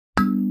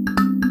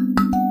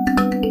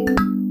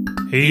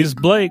He's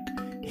Blake.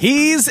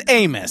 He's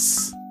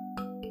Amos.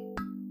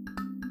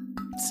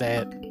 Say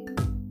it.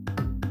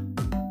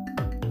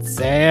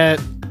 Say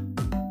it.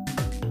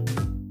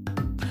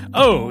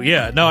 Oh,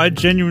 yeah. No, I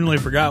genuinely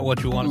forgot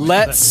what you wanted me to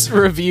Let's say.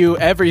 review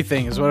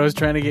everything is what I was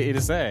trying to get you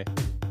to say.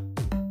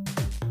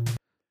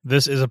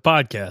 This is a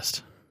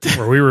podcast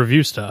where we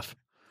review stuff.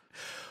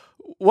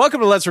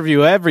 Welcome to Let's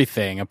Review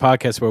Everything, a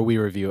podcast where we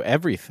review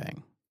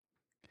everything.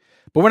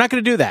 But we're not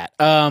going to do that.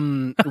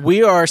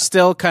 We are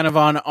still kind of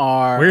on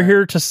our... We're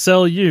here to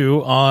sell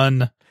you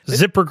on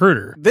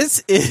ZipRecruiter.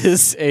 This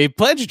is a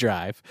pledge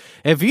drive.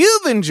 If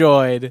you've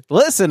enjoyed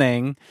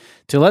listening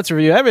to Let's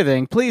Review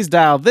Everything, please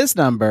dial this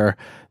number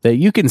that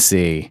you can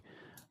see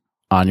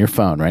on your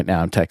phone right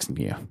now. I'm texting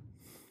you.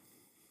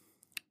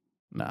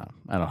 No,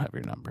 I don't have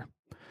your number.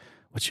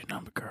 What's your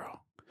number,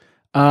 girl?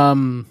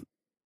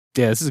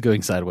 Yeah, this is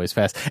going sideways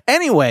fast.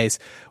 Anyways,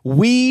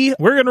 we're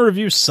going to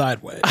review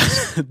Sideways.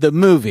 the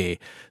movie.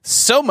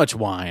 So much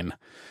wine.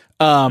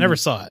 Never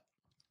saw it.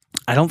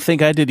 I don't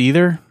think I did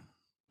either.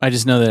 I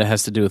just know that it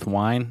has to do with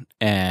wine.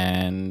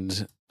 And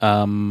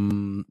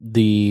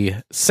the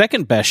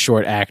second best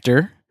short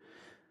actor,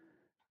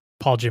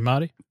 Paul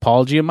Giamatti.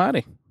 Paul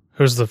Giamatti.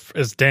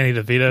 Is Danny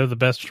DeVito the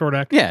best short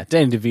actor? Yeah,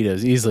 Danny DeVito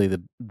is easily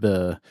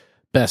the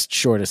best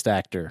shortest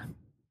actor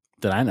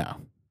that I know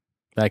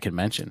that I could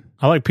mention.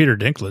 I like Peter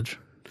Dinklage.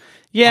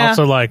 Yeah.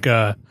 Also like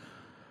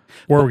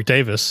Warwick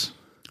Davis.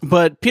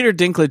 But Peter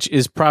Dinklage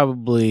is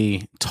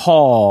probably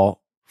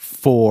tall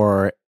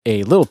for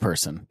a little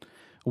person,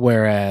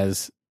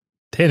 whereas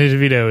Danny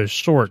DeVito is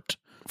short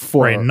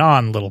for a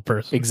non-little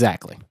person.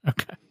 Exactly.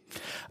 Okay.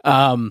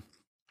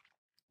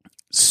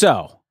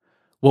 So,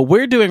 what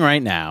we're doing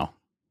right now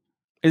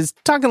is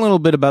talking a little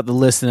bit about the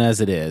list and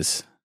as it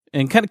is,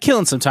 and kind of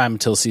killing some time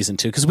until season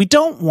 2, because we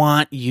don't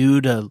want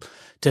you to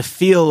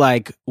feel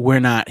like we're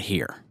not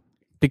here,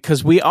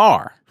 because we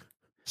are.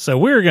 So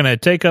we're going to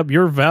take up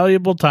your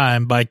valuable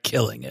time by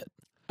killing it.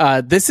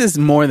 This is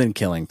more than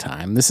killing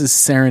time. This is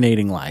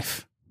serenading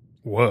life.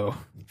 Whoa.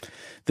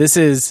 This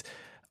is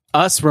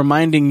us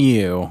reminding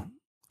you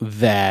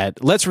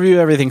that Let's Review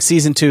Everything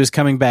Season 2 is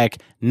coming back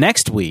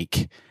next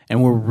week,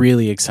 and we're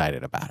really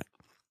excited about it.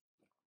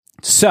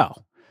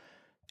 So,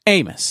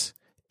 Amos,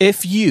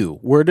 if you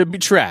were to be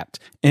trapped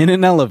in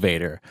an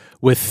elevator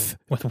with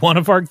one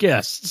of our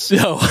guests.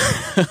 No.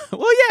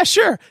 Well, yeah,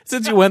 sure.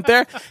 Since you went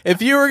there, if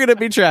you were going to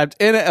be trapped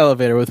in an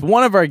elevator with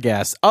one of our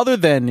guests other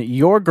than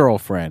your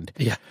girlfriend,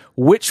 yeah,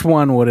 which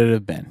one would it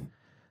have been?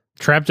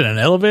 Trapped in an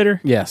elevator?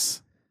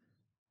 Yes.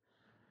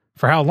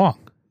 For how long?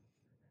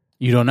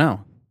 You don't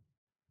know.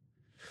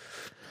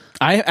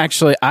 I'm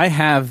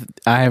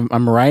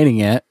writing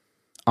it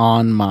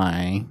on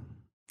my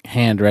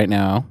hand right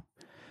now,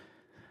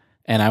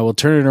 and I will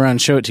turn it around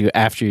and show it to you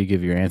after you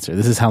give your answer.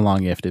 This is how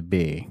long you have to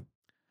be.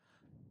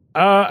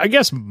 I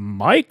guess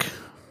Mike.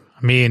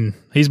 I mean,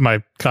 he's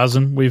my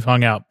cousin. We've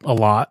hung out a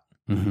lot.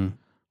 Mm-hmm.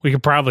 We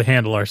could probably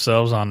handle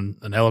ourselves on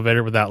an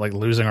elevator without like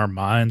losing our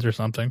minds or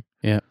something.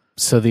 Yeah.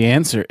 So the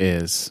answer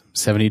is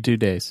 72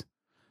 days.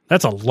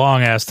 That's a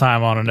long ass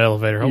time on an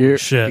elevator. Holy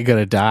shit! You're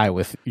gonna die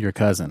with your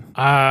cousin.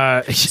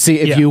 See,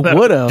 if yeah, you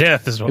would have,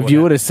 death is what if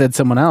you would have said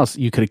someone else,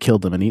 you could have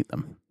killed them and eat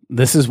them.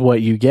 This is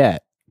what you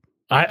get.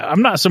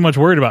 I'm not so much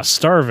worried about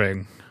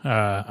starving.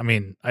 I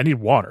mean, I need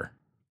water.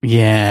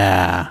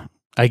 Yeah.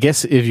 I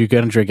guess if you're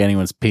going to drink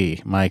anyone's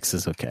pee, Mike's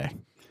is okay.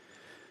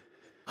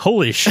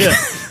 Holy shit.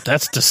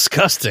 That's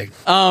disgusting.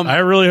 I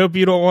really hope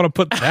you don't want to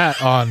put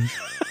that on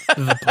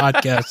the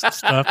podcast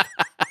stuff.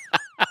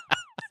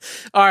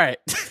 All right.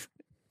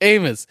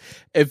 Amos,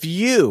 if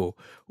you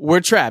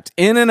were trapped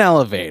in an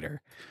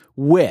elevator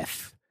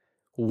with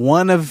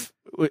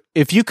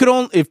if you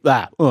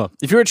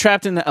were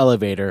trapped in the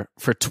elevator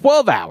for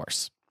 12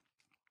 hours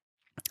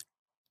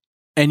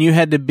and you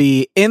had to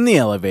be in the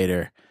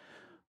elevator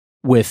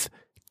with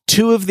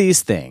two of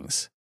these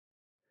things,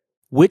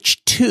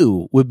 which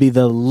two would be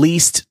the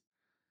least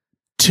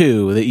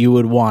two that you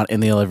would want in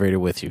the elevator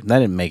with you? That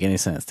didn't make any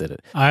sense, did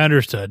it? I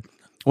understood.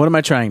 What am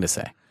I trying to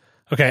say?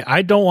 Okay,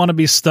 I don't want to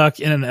be stuck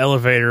in an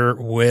elevator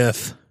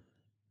with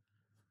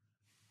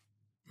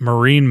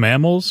marine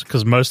mammals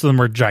because most of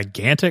them are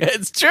gigantic.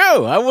 It's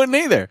true. I wouldn't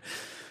either.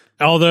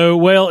 Although,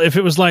 well, if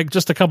it was like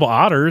just a couple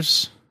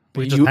otters,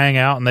 we just hang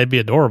out and they'd be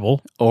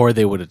adorable. Or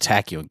they would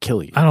attack you and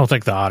kill you. I don't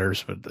think the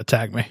otters would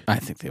attack me. I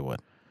think they would.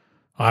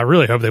 I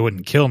really hope they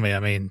wouldn't kill me. I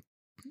mean,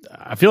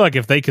 I feel like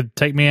if they could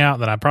take me out,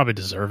 then I probably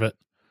deserve it.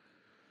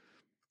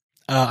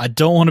 I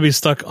don't want to be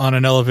stuck on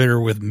an elevator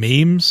with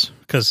memes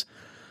because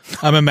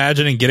I'm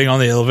imagining getting on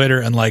the elevator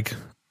and like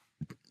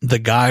the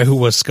guy who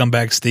was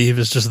Scumbag Steve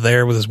is just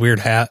there with his weird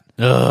hat.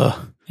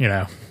 Ugh. You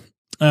know.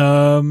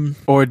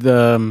 Or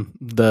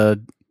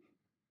the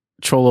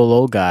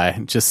Trollolo guy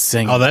just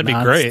singing. Oh, that'd be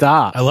great.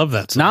 Nonstop. I love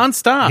that song.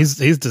 Nonstop.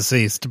 He's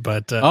deceased,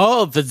 but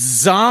the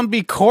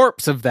zombie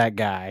corpse of that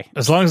guy.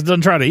 As long as it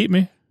doesn't try to eat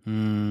me.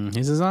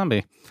 He's a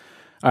zombie.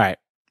 All right.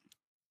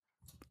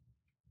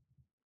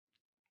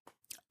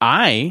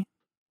 I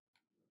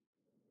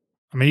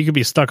mean, you could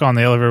be stuck on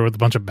the elevator with a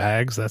bunch of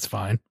bags. That's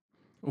fine.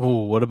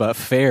 Ooh, what about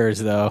fares,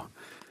 though?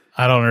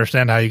 I don't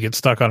understand how you get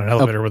stuck on an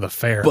elevator with a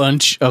fare.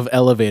 Bunch of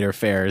elevator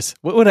fares.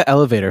 What would an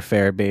elevator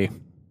fare be?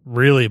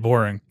 Really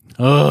boring.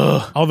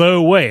 Ugh.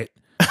 Although, wait,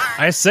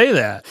 I say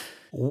that.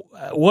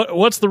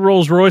 What's the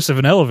Rolls Royce of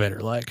an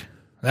elevator like?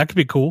 That could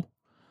be cool.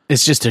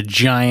 It's just a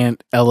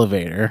giant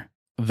elevator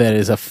that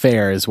is a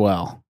fare as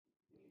well.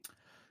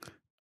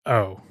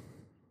 Oh,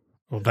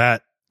 well,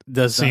 that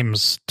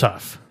seems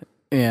tough.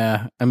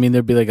 Yeah, I mean,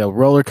 there'd be like a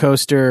roller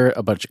coaster,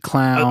 a bunch of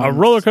clowns. A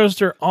roller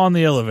coaster on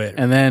the elevator.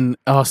 And then,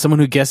 someone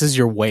who guesses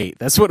your weight.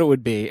 That's what it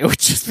would be. It would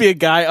just be a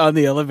guy on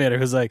the elevator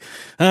who's like,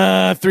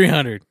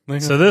 300.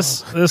 Like, so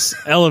this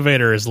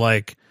elevator is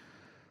like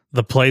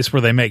the place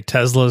where they make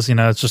Teslas. You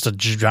know, it's just a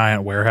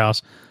giant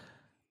warehouse,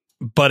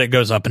 but it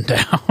goes up and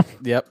down.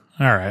 Yep.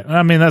 All right.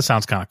 I mean, that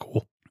sounds kind of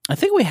cool. I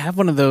think we have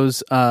one of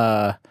those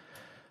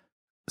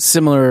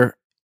similar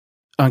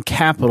on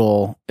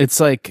Capitol. It's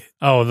like...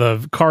 Oh,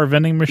 the car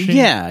vending machine?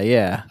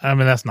 Yeah. I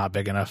mean, that's not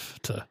big enough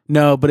to...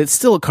 No, but it's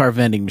still a car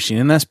vending machine,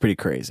 and that's pretty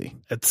crazy.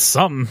 It's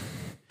something.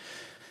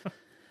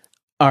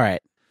 All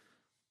right.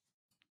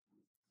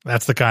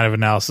 That's the kind of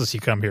analysis you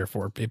come here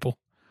for, people.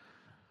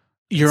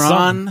 You're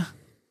on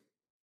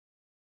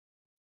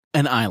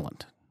an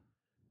island.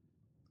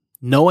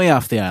 No way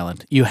off the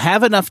island. You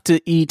have enough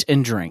to eat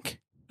and drink.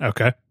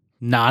 Okay.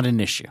 Not an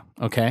issue,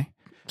 okay?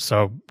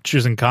 So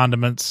choosing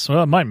condiments,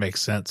 well, it might make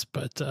sense,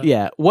 but...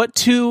 yeah. What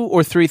 2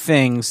 or 3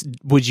 things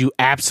would you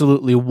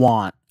absolutely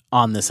want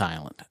on this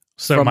island?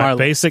 So my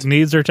basic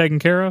needs are taken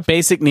care of?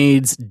 Basic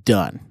needs,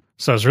 done.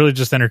 So it's really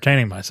just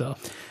entertaining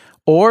myself.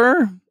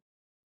 Or,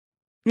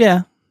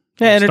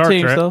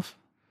 entertain yourself.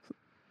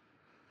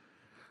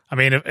 I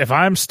mean, if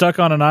I'm stuck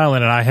on an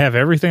island and I have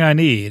everything I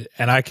need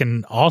and I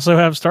can also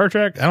have Star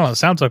Trek, I don't know, it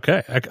sounds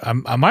okay.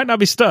 I might not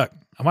be stuck.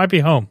 I might be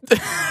home.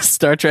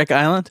 Star Trek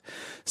Island?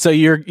 So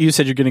you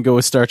said you're going to go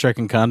with Star Trek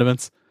and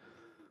condiments?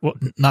 Well,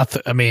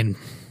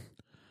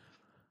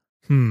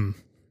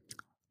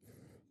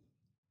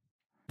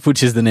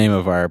 Which is the name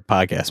of our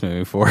podcast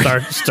moving forward.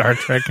 Star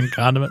Trek and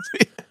condiments.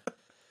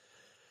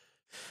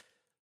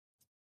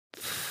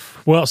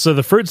 Well, so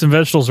the fruits and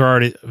vegetables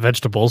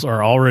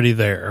are already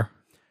there.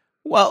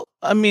 Well,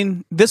 I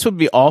mean, this would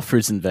be all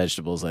fruits and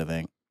vegetables, I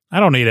think. I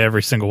don't eat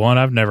every single one.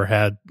 I've never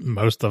had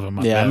most of them.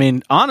 I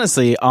mean,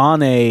 honestly,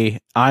 on a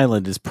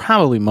island is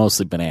probably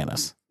mostly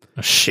bananas.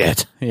 Oh,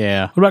 shit.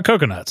 Yeah. What about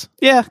coconuts?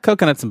 Yeah,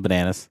 coconuts and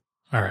bananas.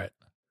 All right.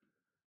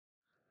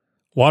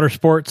 Water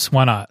sports,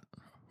 why not?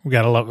 We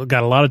got a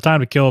lot of time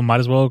to kill. Might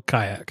as well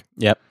kayak.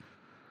 Yep.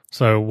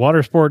 So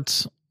water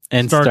sports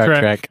and Star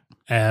Trek.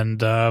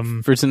 And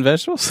fruits and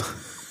vegetables.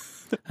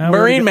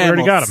 Marine mammals.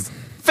 We already got them.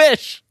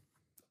 Fish.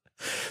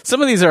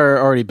 Some of these are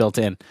already built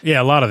in.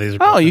 Yeah, a lot of these are.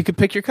 Oh, you could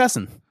pick your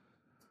cousin.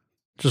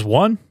 Just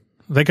one?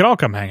 They could all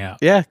come hang out.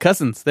 Yeah,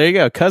 cousins. There you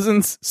go.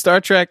 Cousins, Star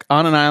Trek,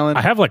 on an island.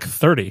 I have like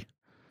 30.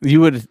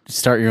 You would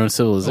start your own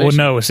civilization. Well,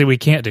 no. See, we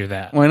can't do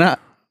that. Why not?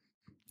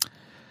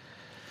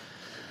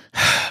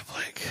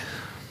 Blake,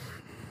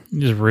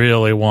 you just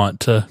really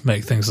want to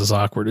make things as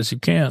awkward as you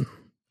can.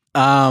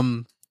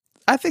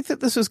 I think that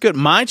this was good.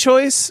 My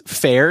choice,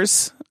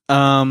 fairs.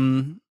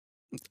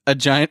 A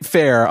giant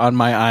fair on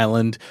my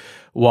island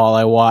while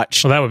I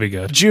watch Well, that would be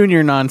good.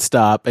 Junior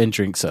nonstop and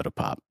drink soda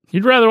pop.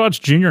 You'd rather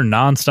watch Junior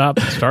nonstop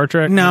than Star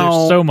Trek? No.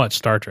 There's so much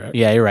Star Trek.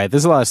 Yeah, you're right.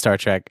 There's a lot of Star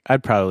Trek.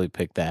 I'd probably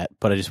pick that,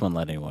 but I just wouldn't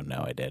let anyone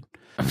know I did.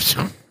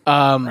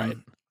 Right.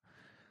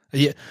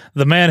 Yeah,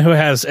 the man who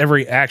has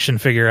every action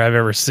figure I've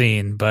ever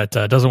seen, but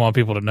doesn't want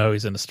people to know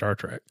he's into Star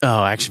Trek.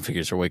 Oh, action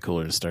figures are way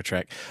cooler than Star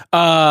Trek.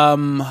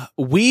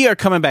 We are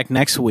coming back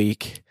next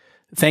week.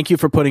 Thank you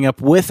for putting up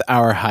with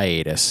our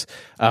hiatus.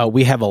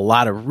 We have a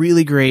lot of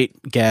really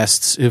great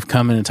guests who've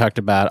come in and talked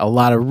about a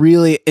lot of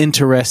really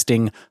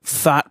interesting,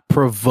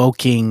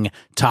 thought-provoking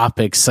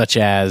topics such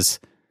as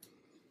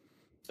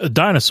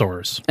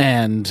dinosaurs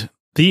and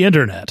the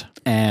internet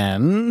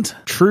and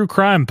true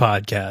crime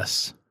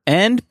podcasts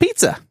and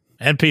pizza.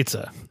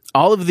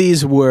 All of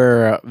these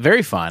were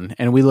very fun,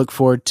 and we look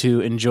forward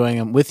to enjoying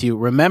them with you.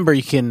 Remember,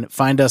 you can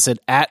find us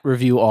at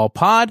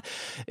ReviewAllPod.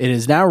 It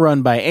is now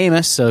run by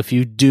Amos, so if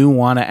you do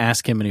want to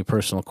ask him any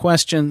personal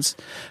questions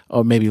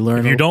or maybe learn...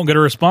 If you don't get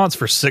a response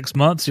for 6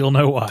 months, you'll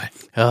know why.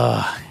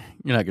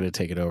 You're not going to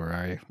take it over,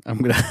 are you?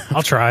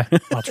 I'll try.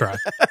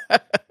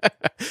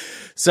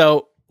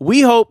 So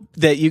we hope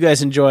that you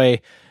guys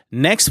enjoy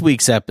next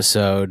week's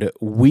episode.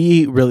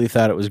 We really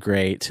thought it was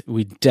great.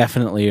 We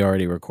definitely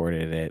already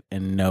recorded it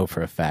and know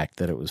for a fact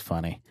that it was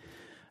funny.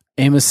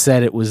 Amos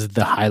said it was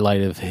the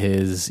highlight of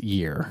his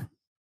year.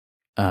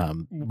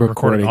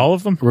 Recording all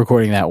of them?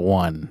 Recording that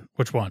one.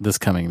 Which one? This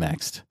coming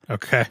next.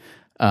 Okay.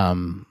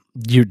 Do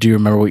you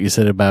remember what you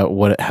said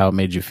about how it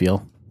made you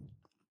feel?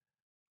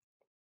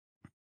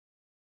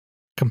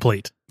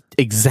 Complete.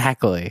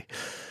 Exactly.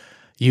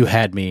 You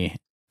had me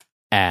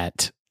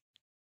at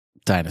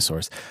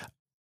dinosaurs.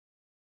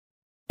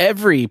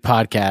 Every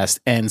podcast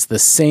ends the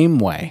same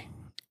way,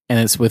 and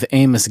it's with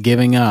Amos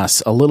giving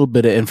us a little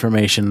bit of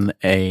information,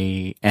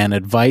 an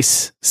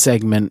advice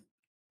segment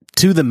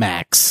to the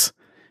max,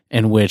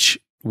 in which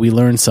we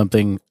learn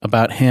something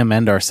about him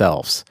and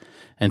ourselves.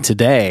 And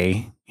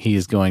today, he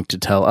is going to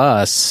tell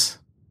us.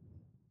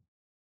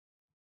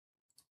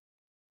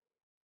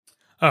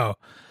 Oh.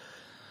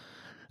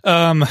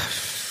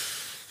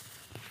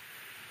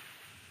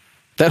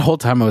 That whole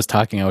time I was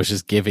talking, I was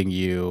just giving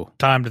you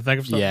time to think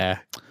of something. Yeah.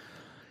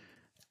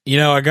 You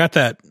know, I got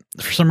that,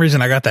 for some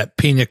reason, I got that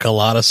Pina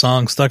Colada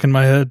song stuck in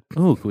my head.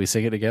 Ooh, can we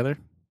sing it together?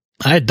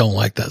 I don't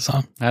like that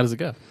song. How does it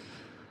go?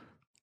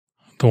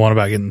 The one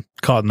about getting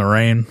caught in the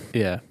rain.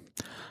 Yeah.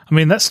 I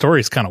mean, that story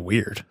is kind of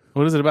weird.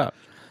 What is it about?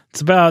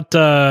 It's about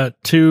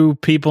two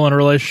people in a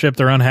relationship.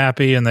 They're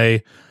unhappy, and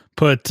they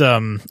put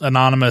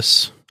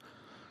anonymous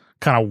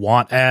kind of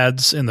want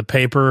ads in the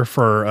paper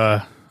for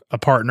a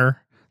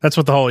partner. That's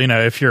what the whole,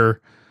 if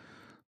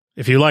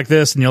you like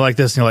this and you like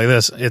this and you like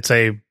this, it's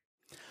a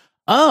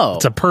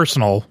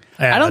personal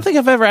ad. I don't think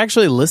I've ever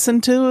actually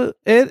listened to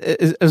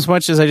it as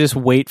much as I just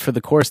wait for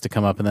the chorus to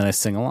come up and then I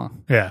sing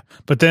along. Yeah.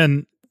 But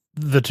then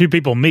the two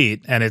people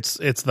meet and it's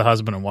the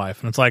husband and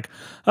wife. And it's like,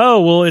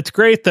 oh, well, it's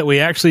great that we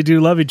actually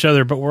do love each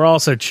other, but we're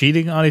also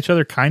cheating on each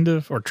other, kind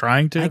of, or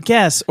trying to. I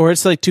guess. Or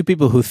it's like two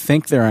people who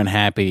think they're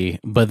unhappy,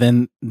 but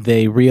then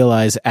they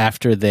realize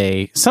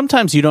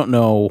sometimes you don't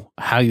know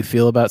how you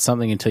feel about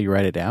something until you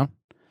write it down.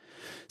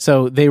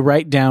 So they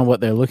write down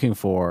what they're looking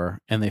for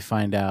and they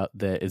find out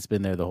that it's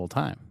been there the whole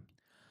time.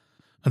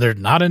 They're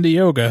not into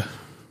yoga.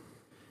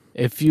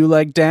 If you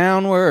like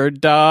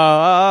downward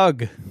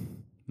dog.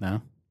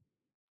 No.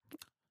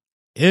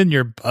 In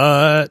your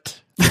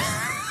butt.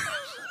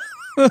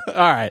 All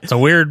right. It's a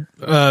weird,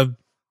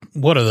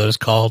 what are those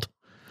called?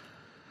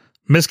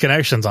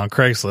 Misconnections on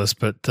Craigslist,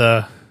 but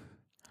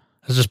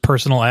it's just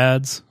personal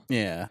ads.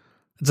 Yeah.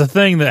 It's a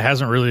thing that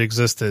hasn't really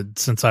existed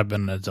since I've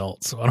been an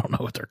adult, so I don't know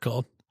what they're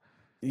called.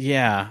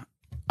 Yeah.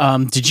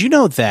 Did you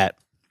know that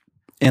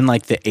in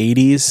like the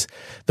 80s,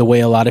 the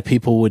way a lot of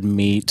people would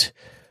meet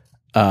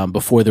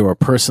before there were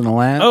personal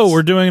ads? Oh,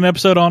 we're doing an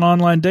episode on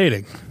online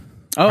dating.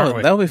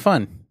 Oh, that'll be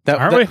fun.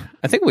 Are we?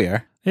 I think we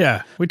are.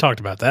 Yeah, we talked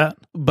about that.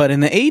 But in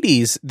the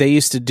 80s, they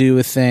used to do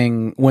a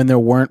thing when there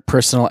weren't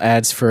personal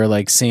ads for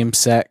like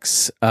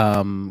same-sex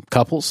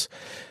couples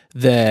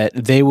that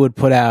they would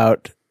put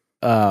out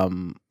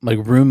like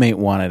roommate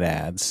wanted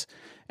ads,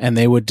 and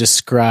they would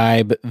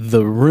describe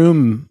the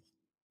room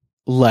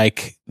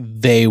like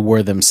they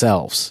were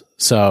themselves.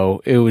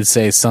 So it would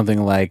say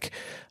something like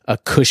a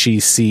cushy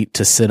seat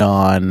to sit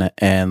on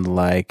and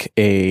like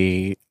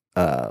a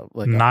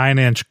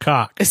 9-inch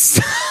cock.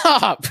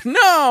 Stop!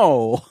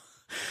 No,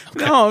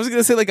 okay. No. I was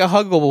gonna say like a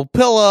huggable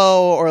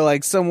pillow or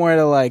like somewhere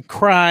to like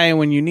cry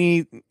when you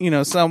need,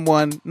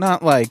 someone.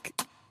 Not like,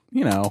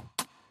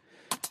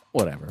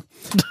 whatever.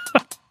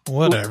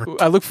 Whatever.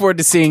 I look forward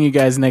to seeing you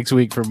guys next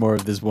week for more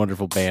of this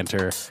wonderful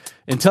banter.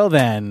 Until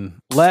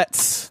then,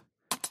 let's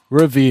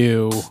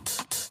review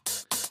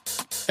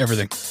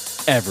everything.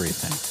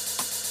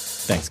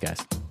 Thanks,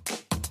 guys.